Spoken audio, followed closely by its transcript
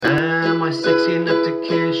Am I sexy enough to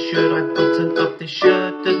kiss? Should I button up this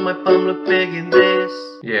shirt? Does my bum look big in this?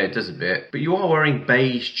 Yeah, it does a bit. But you are wearing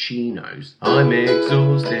beige chinos. I'm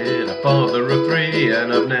exhausted, a father of three,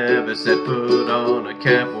 and I've never set foot on a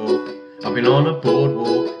catwalk. I've been on a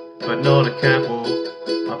boardwalk, but not a catwalk.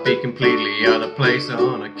 I'd be completely out of place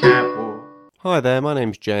on a catwalk. Hi there, my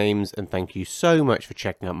name's James, and thank you so much for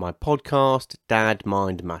checking out my podcast, Dad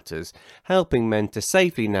Mind Matters, helping men to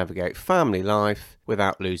safely navigate family life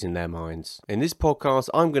without losing their minds. In this podcast,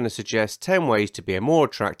 I'm going to suggest 10 ways to be a more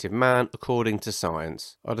attractive man according to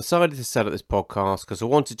science. I decided to set up this podcast because I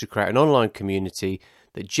wanted to create an online community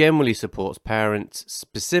that generally supports parents,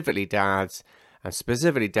 specifically dads, and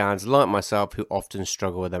specifically dads like myself who often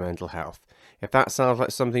struggle with their mental health. If that sounds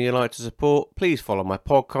like something you'd like to support, please follow my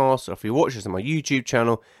podcast, or if you watch this on my YouTube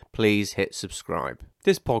channel, please hit subscribe.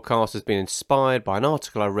 This podcast has been inspired by an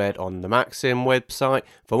article I read on the Maxim website.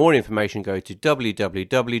 For more information, go to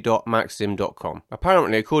www.maxim.com.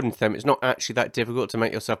 Apparently, according to them, it's not actually that difficult to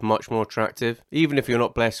make yourself much more attractive. Even if you're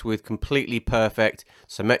not blessed with completely perfect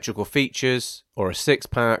symmetrical features, or a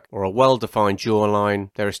six-pack, or a well-defined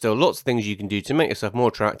jawline, there are still lots of things you can do to make yourself more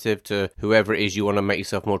attractive to whoever it is you want to make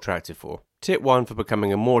yourself more attractive for. Tip 1 for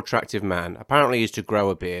becoming a more attractive man, apparently, is to grow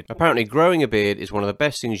a beard. Apparently, growing a beard is one of the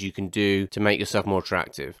best things you can do to make yourself more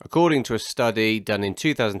attractive. According to a study done in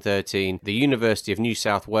 2013, the University of New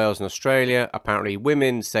South Wales in Australia, apparently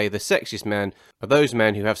women say the sexiest men are those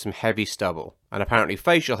men who have some heavy stubble. And apparently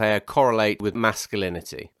facial hair correlate with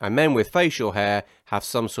masculinity. And men with facial hair have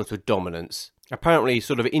some sort of dominance. Apparently,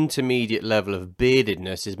 sort of intermediate level of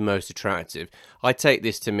beardedness is most attractive. I take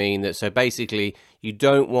this to mean that, so basically, you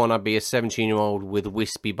don't want to be a 17-year-old with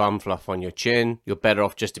wispy bum fluff on your chin. You're better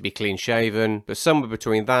off just to be clean shaven. But somewhere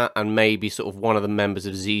between that and maybe sort of one of the members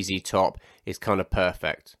of ZZ Top is kind of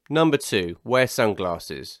perfect. Number 2, wear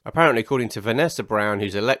sunglasses. Apparently, according to Vanessa Brown,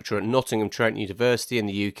 who's a lecturer at Nottingham Trent University in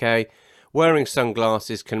the UK, wearing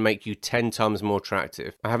sunglasses can make you 10 times more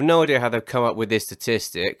attractive. I have no idea how they've come up with this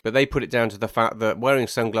statistic, but they put it down to the fact that wearing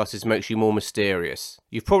sunglasses makes you more mysterious.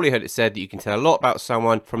 You've probably heard it said that you can tell a lot about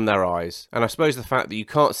someone from their eyes, and I suppose the fact that you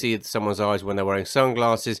can't see someone's eyes when they're wearing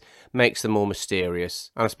sunglasses makes them more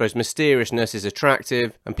mysterious. And I suppose mysteriousness is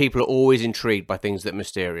attractive, and people are always intrigued by things that are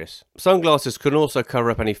mysterious. Sunglasses can also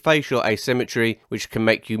cover up any facial asymmetry, which can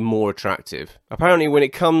make you more attractive. Apparently, when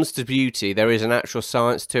it comes to beauty, there is an actual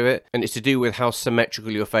science to it, and it's to do with how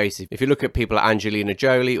symmetrical your face is. If you look at people like Angelina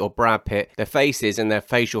Jolie or Brad Pitt, their faces and their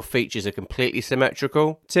facial features are completely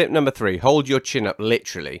symmetrical. Tip number 3, hold your chin up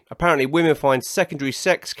literally. Apparently, women find secondary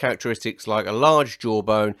sex characteristics like a large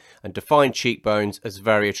jawbone and defined cheekbones as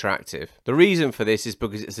very attractive. The reason for this is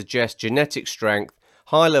because it suggests genetic strength,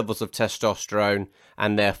 high levels of testosterone,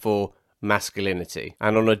 and therefore masculinity.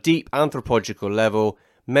 And on a deep anthropological level,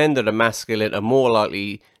 men that are masculine are more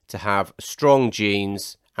likely to have strong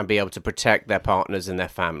genes and be able to protect their partners and their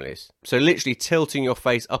families. So literally tilting your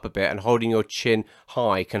face up a bit and holding your chin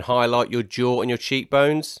high can highlight your jaw and your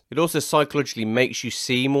cheekbones. It also psychologically makes you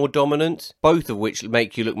seem more dominant, both of which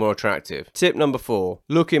make you look more attractive. Tip number 4,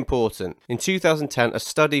 look important. In 2010, a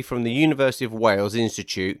study from the University of Wales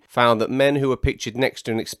Institute found that men who were pictured next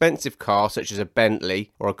to an expensive car such as a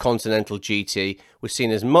Bentley or a Continental GT were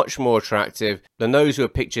seen as much more attractive than those who were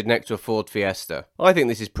pictured next to a Ford Fiesta. I think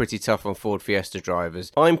this is pretty tough on Ford Fiesta drivers.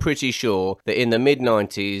 I'm pretty sure that in the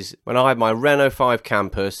mid-90s, when I had my Renault 5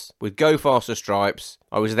 Campus with Go Faster stripes,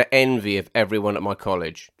 I was the envy of everyone at my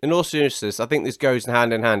college. In all seriousness, I think this goes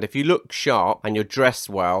hand in hand. If you look sharp and you're dressed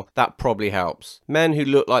well, that probably helps. Men who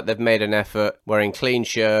look like they've made an effort, wearing clean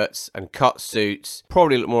shirts and cut suits,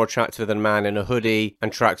 probably look more attractive than a man in a hoodie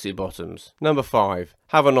and tracksuit bottoms. Number 5,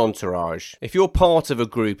 have an entourage. If you're part of a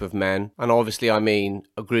group of men, and obviously I mean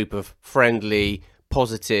a group of friendly,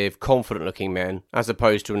 positive, confident-looking men, as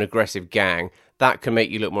opposed to an aggressive gang, that can make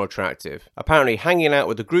you look more attractive. Apparently, hanging out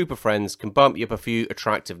with a group of friends can bump you up a few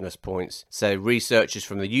attractiveness points, say researchers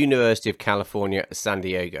from the University of California, San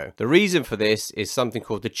Diego. The reason for this is something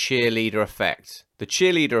called the cheerleader effect. The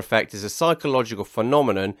cheerleader effect is a psychological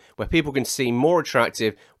phenomenon where people can seem more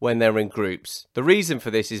attractive when they're in groups. The reason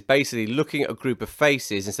for this is basically looking at a group of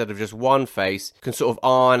faces instead of just one face can sort of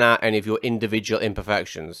iron out any of your individual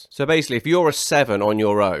imperfections. So basically, if you're a 7 on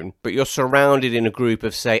your own, but you're surrounded in a group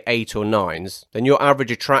of say 8 or 9s, then your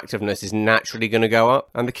average attractiveness is naturally going to go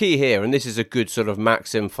up. And the key here, and this is a good sort of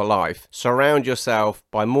maxim for life, surround yourself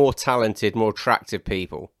by more talented, more attractive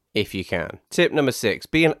people. If you can. Tip number 6,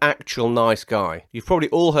 be an actual nice guy. You've probably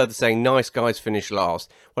all heard the saying, nice guys finish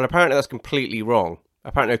last. Well, apparently that's completely wrong.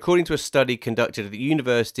 Apparently, according to a study conducted at the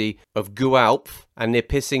University of Guelph and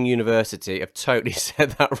Nipissing University, I've totally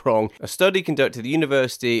said that wrong. A study conducted at the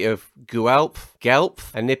University of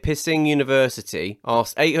Guelph and Nipissing University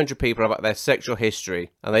asked 800 people about their sexual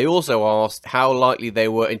history, and they also asked how likely they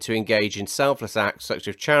were to engage in selfless acts such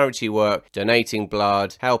as charity work, donating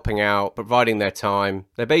blood, helping out, providing their time.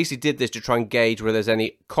 They basically did this to try and gauge whether there's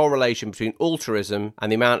any correlation between altruism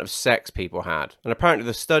and the amount of sex people had. And apparently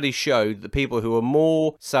the study showed that people who were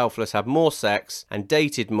more selfless had more sex and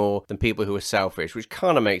dated more than people who were selfish, which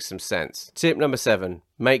kind of makes some sense. Tip number 7.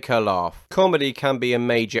 Make her laugh. Comedy can be a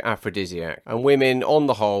major aphrodisiac, and women, on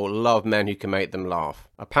the whole, love men who can make them laugh.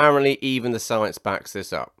 Apparently, even the science backs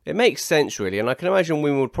this up. It makes sense, really, and I can imagine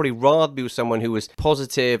women would probably rather be with someone who was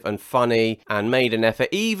positive and funny and made an effort,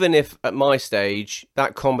 even if, at my stage,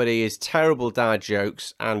 that comedy is terrible dad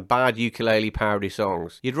jokes and bad ukulele parody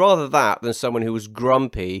songs. You'd rather that than someone who was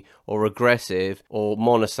grumpy or aggressive or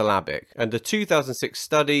monosyllabic. And the 2006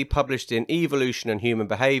 study, published in Evolution and Human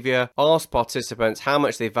Behavior, asked participants how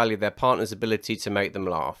much they value their partner's ability to make them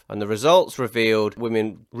laugh. And the results revealed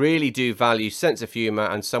women really do value sense of humour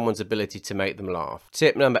and someone's ability to make them laugh.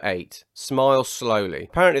 Tip number 8. Smile slowly.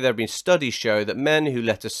 Apparently there have been studies show that men who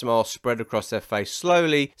let a smile spread across their face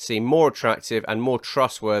slowly seem more attractive and more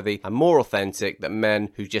trustworthy and more authentic than men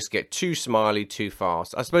who just get too smiley too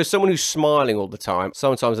fast. I suppose someone who's smiling all the time,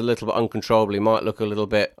 sometimes a little bit uncontrollably, might look a little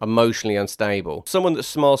bit emotionally unstable. Someone that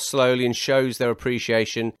smiles slowly and shows their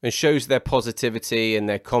appreciation and shows their positivity and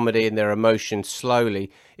their comedy and their emotion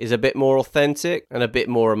slowly is a bit more authentic and a bit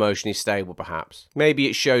more emotionally stable, perhaps. Maybe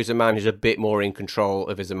it shows a man who's a bit more in control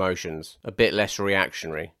of his emotions, a bit less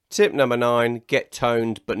reactionary. Tip number 9, get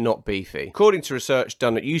toned but not beefy. According to research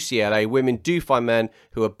done at UCLA, women do find men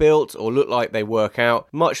who are built or look like they work out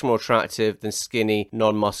much more attractive than skinny,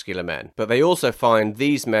 non-muscular men. But they also find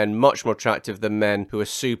these men much more attractive than men who are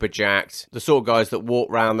super jacked, the sort of guys that walk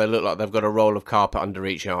around, they look like they've got a roll of carpet under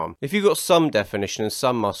each arm. If you've got some definition and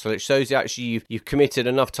some muscle, it shows you actually you've committed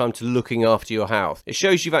enough time to looking after your health. It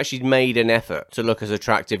shows you've actually made an effort to look as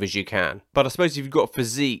attractive as you can. But I suppose if you've got a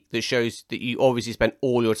physique that shows that you obviously spend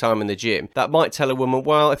all your time in the gym, that might tell a woman,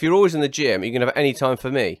 well, if you're always in the gym, you're going to have any time for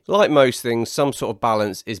me. Like most things, some sort of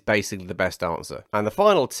balance is basically the best answer. And the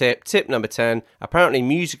final tip, tip number 10, apparently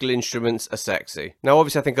musical instruments are sexy. Now,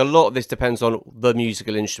 obviously, I think a lot of this depends on the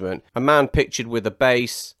musical instrument. A man pictured with a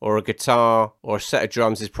bass or a guitar or a set of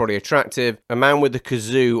drums is probably attractive. A man with a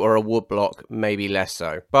kazoo or a woodblock, maybe less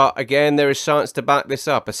so. But again, there is science to back this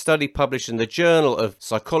up. A study published in the Journal of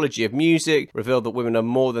Psychology of Music revealed that women are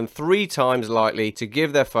more than 3 times likely to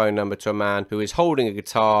give their phone number to a man who is holding a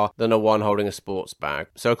guitar than a one holding a sports bag.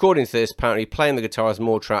 So according to this, apparently playing the guitar is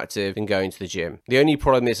more attractive than going to the gym. The only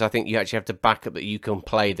problem is I think you actually have to back up that you can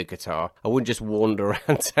play the guitar. I wouldn't just wander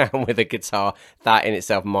around town with a guitar. That in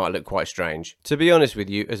itself might look quite strange. To be honest with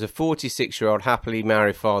you, as a 46-year-old happily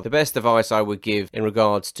married father, the best advice I would give in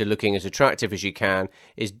regards to looking as attractive as you can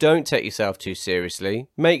is don't take yourself too seriously.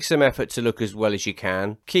 Make some effort to look as well as you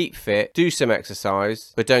can. Keep fit, do some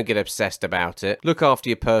exercise, but don't get obsessed about it. Look after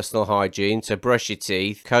your personal hygiene, so brush your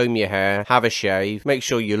teeth, comb your hair, have a shave, make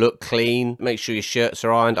sure you look clean, make sure your shirts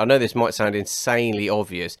are ironed. I know this might sound insanely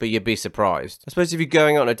obvious, but you'd be surprised. I suppose if you're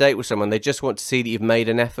going out on a date with someone, they just want to see that you've made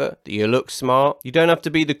an effort, that you look smart. You don't have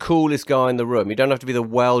to be the coolest guy in the room, you don't have to be the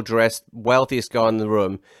well-dressed, wealthiest guy in the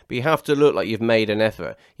room, but you have to look like you've made an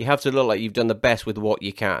effort. You have to look like you've done the best with what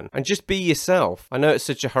you can. And just be yourself. I know it's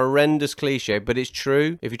such a horrendous cliche, but it's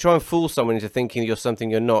true. If you try and fool someone into thinking you're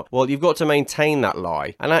something you're not, well, you've got to maintain that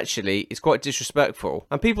lie. And actually, it's quite disrespectful.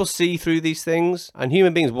 And people see through these things, and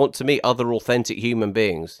human beings want to meet other authentic human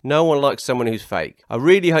beings. No one likes someone who's fake. I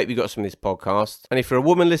really hope you got some of this podcast. And if you're a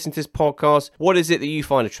woman listening to this podcast, what is it that you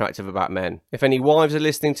find attractive about men? If any wives are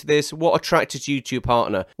listening to this, what attracted you to your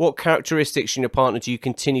partner? What characteristics in your partner do you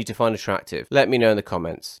continue to find attractive? Let me know in the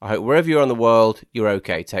comments. I hope wherever you are in the world, you're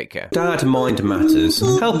okay. Take care. Dad Mind Matters,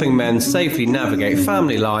 helping men safely navigate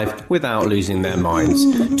family life without losing their minds.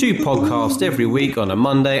 2 podcasts every week on a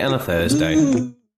Monday and a Thursday.